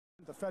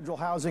The Federal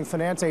Housing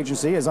Finance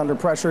Agency is under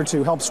pressure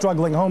to help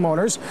struggling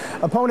homeowners.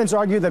 Opponents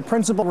argue that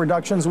principal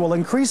reductions will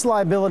increase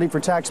liability for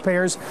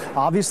taxpayers,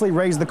 obviously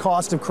raise the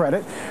cost of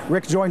credit.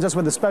 Rick joins us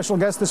with a special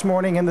guest this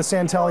morning in the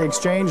Santelli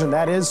exchange, and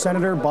that is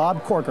Senator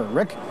Bob Corker.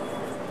 Rick?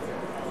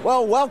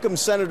 Well, welcome,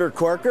 Senator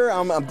Corker.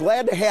 I'm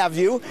glad to have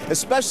you,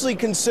 especially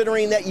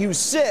considering that you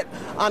sit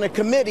on a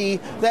committee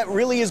that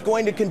really is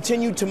going to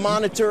continue to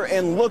monitor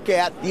and look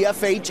at the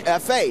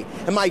FHFA.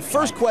 And my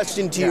first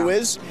question to you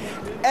is,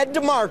 Ed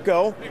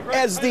DeMarco,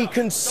 as the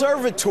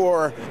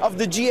conservator of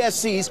the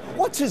GSEs,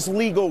 what's his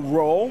legal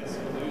role?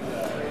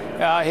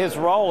 His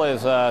role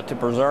is to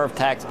preserve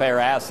taxpayer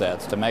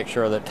assets, to make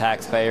sure that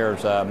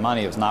taxpayers'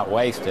 money is not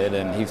wasted,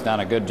 and he's done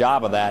a good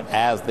job of that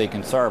as the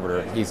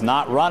conservator. He's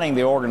not running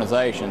the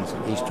organizations.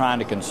 He's trying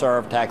to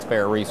conserve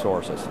taxpayer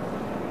resources.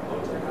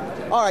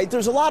 All right,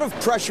 there's a lot of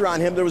pressure on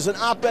him. There was an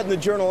op-ed in the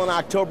Journal in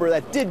October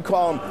that did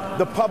call him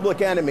the public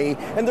enemy,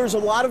 and there's a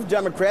lot of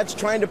Democrats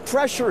trying to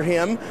pressure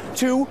him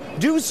to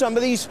do some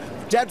of these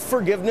debt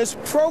forgiveness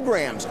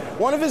programs.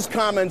 One of his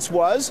comments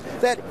was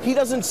that he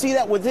doesn't see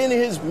that within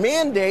his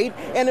mandate,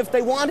 and if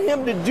they want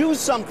him to do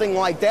something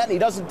like that, and he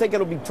doesn't think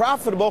it'll be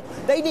profitable,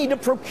 they need to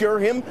procure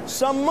him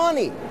some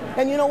money.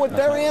 And you know what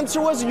their answer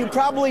was, and you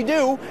probably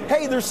do?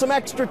 Hey, there's some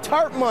extra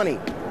TARP money.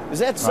 Is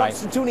that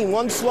substituting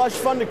one slush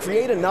fund to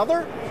create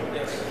another?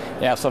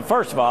 Yeah, so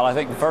first of all, I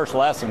think the first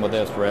lesson with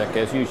this, Rick,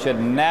 is you should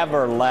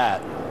never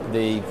let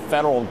the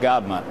federal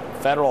government,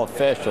 federal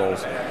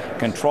officials,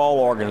 control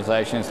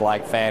organizations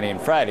like Fannie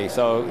and Freddie.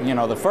 So, you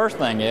know, the first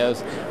thing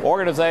is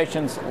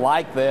organizations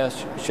like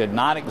this should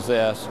not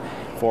exist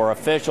for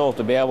officials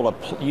to be able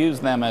to use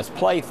them as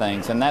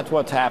playthings, and that's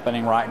what's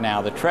happening right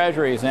now. The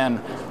Treasury is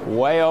in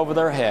way over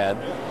their head.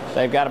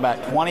 They've got about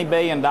 $20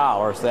 billion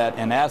that,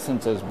 in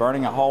essence, is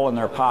burning a hole in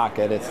their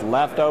pocket. It's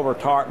leftover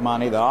TARP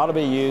money that ought to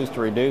be used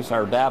to reduce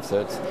our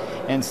deficits.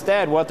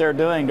 Instead, what they're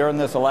doing during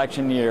this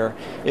election year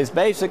is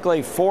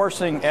basically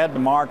forcing Ed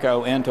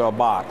DeMarco into a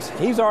box.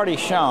 He's already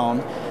shown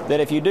that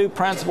if you do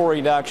principal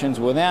reductions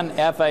within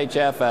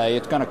FHFA,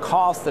 it's going to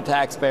cost the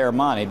taxpayer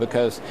money,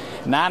 because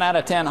 9 out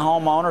of 10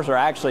 homeowners are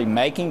actually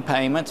making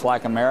payments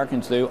like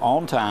Americans do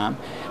on time.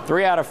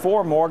 3 out of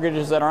 4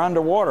 mortgages that are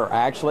underwater are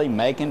actually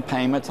making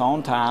payments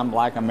on time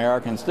like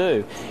Americans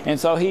do. And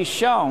so he's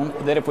shown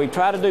that if we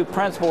try to do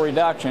principal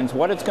reductions,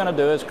 what it's going to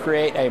do is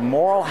create a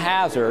moral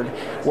hazard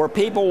where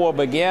people will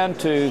begin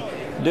to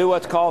do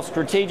what's called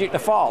strategic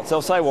defaults.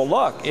 They'll say, well,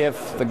 look,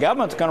 if the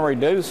government's going to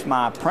reduce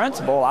my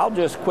principal, I'll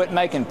just quit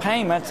making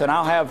payments and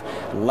I'll have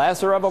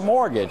lesser of a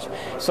mortgage.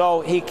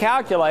 So he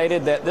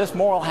calculated that this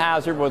moral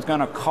hazard was going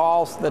to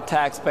cost the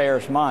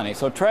taxpayers money.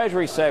 So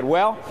Treasury said,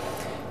 well,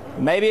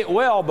 maybe it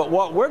will, but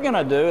what we're going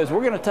to do is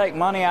we're going to take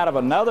money out of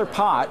another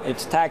pot.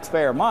 It's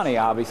taxpayer money,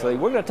 obviously.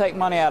 We're going to take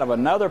money out of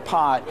another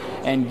pot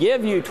and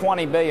give you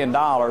 $20 billion.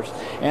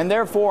 And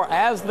therefore,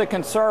 as the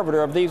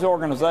conservator of these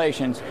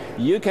organizations,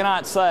 you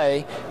cannot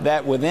say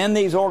that within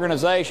these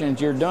organizations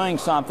you're doing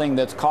something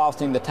that's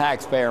costing the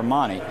taxpayer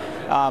money.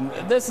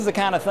 This is the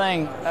kind of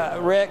thing,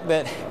 Rick,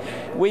 that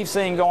we've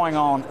seen going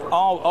on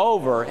all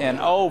over and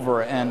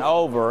over and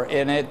over,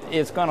 and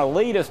it's going to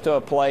lead us to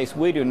a place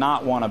we do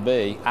not want to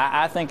be.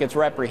 I think it's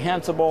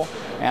reprehensible,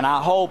 and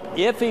I hope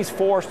if he's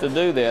forced to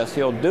do this,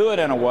 he'll do it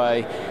in a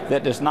way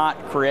that does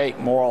not create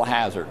moral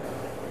hazard.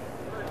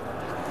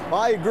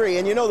 I agree.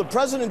 And you know, the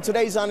president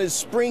today's on his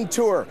spring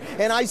tour,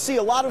 and I see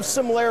a lot of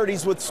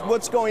similarities with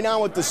what's going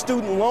on with the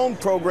student loan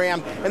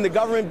program and the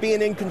government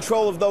being in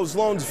control of those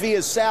loans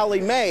via Sallie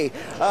Mae.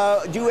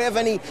 Do you have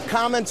any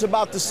comments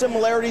about the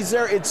similarities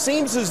there? It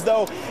seems as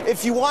though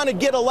if you want to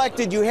get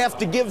elected, you have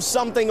to give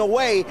something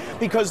away,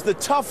 because the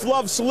tough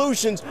love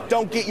solutions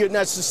don't get you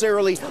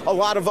necessarily a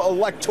lot of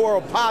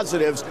electoral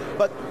positives,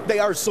 but they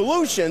are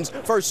solutions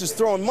versus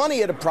throwing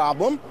money at a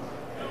problem.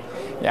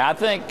 Yeah, I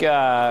think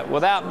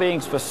without being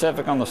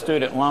specific on the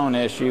student loan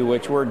issue,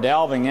 which we're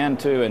delving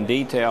into in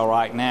detail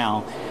right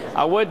now,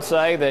 I would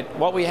say that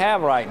what we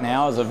have right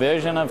now is a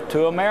vision of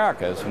two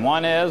Americas.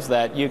 One is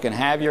that you can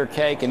have your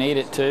cake and eat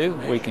it too.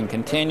 We can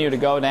continue to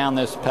go down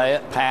this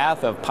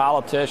path of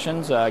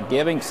politicians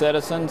giving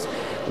citizens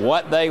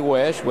what they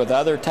wish with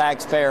other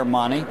taxpayer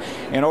money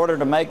in order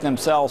to make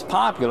themselves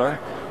popular.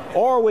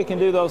 Or we can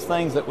do those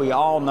things that we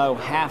all know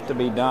have to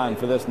be done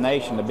for this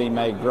nation to be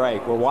made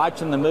great. We're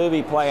watching the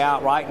movie play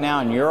out right now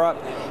in Europe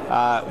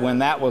when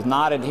that was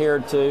not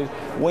adhered to.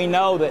 We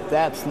know that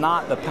that's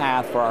not the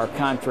path for our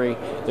country.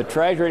 The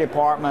Treasury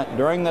Department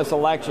during this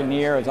election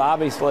year is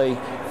obviously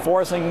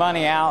forcing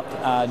money out,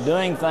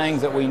 doing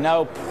things that we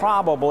know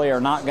probably are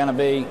not going to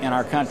be in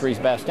our country's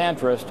best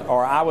interest,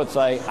 or I would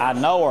say I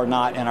know are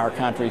not in our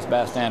country's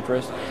best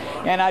interest.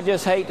 And I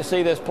just hate to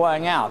see this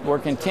playing out. We're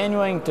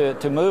continuing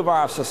to move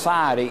our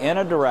society in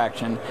a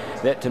direction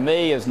that to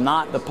me is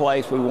not the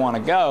place we want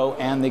to go,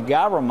 and the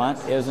government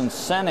is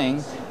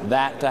incenting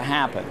that to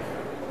happen.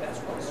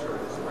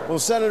 Well,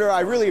 Senator,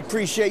 I really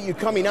appreciate you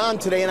coming on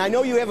today, and I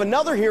know you have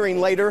another hearing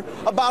later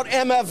about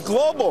MF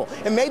Global,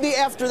 and maybe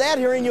after that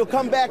hearing you'll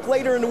come back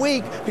later in the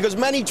week, because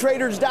many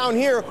traders down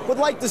here would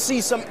like to see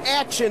some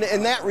action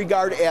in that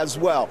regard as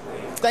well.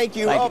 Thank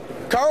you.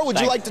 Carl, would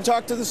you like to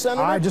talk to the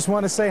senator? I just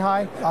want to say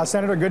hi.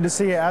 Senator, good to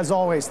see you as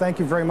always. Thank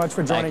you very much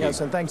for joining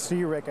us, and thanks to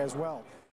you, Rick, as well.